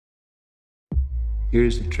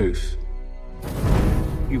Here's the truth.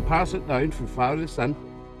 You pass it down from father to son,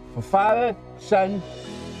 from father, son,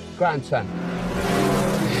 grandson.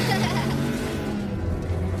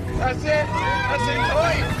 That's it! That's it,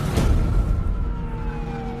 boy!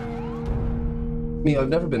 Me, I've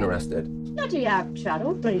never been arrested. Bloody you have, Chad,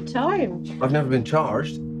 all bloody time. I've never been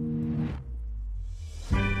charged.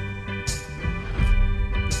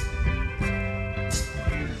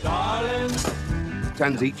 Darling,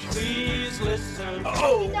 Tens each. please listen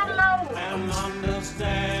and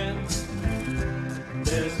understand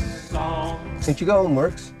this song. Ain't you got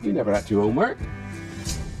homeworks? You never had to do homework.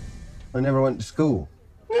 I never went to school.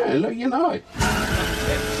 Yeah, look, you know it.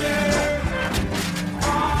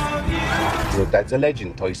 Your dad's a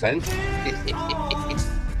legend, Toy Sen.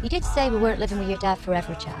 You did say we weren't living with your dad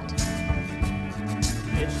forever, Chad.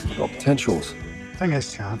 Got potentials. Thing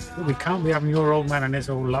is, Chad, we can't be having your old man and his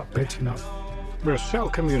old luck pitching up. We're a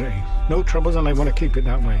settled community. No troubles, and I want to keep it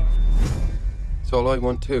that way. It's all I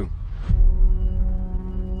want too.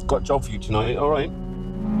 Got a job for you tonight, all right?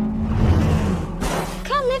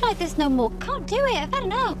 Can't live like this no more. Can't do it. I've had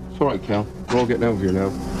enough. It's all right, Cal. We're all getting over here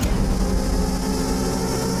now.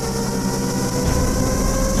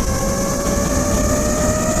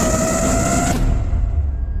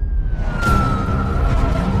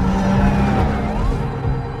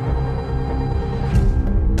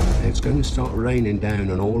 It's going to start raining down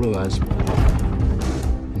on all of us.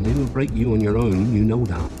 And they will break you on your own, you know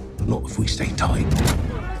that. But not if we stay tight.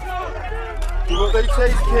 Do what they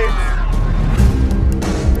say, kids.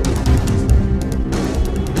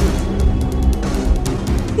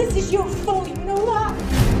 This is your fault, you know that?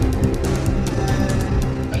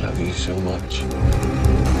 I love you so much.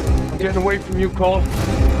 I'm getting away from you, Cole. You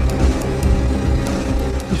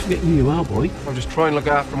forgetting who you are, boy? I'm just trying to look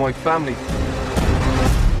after my family.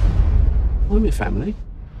 I'm your family.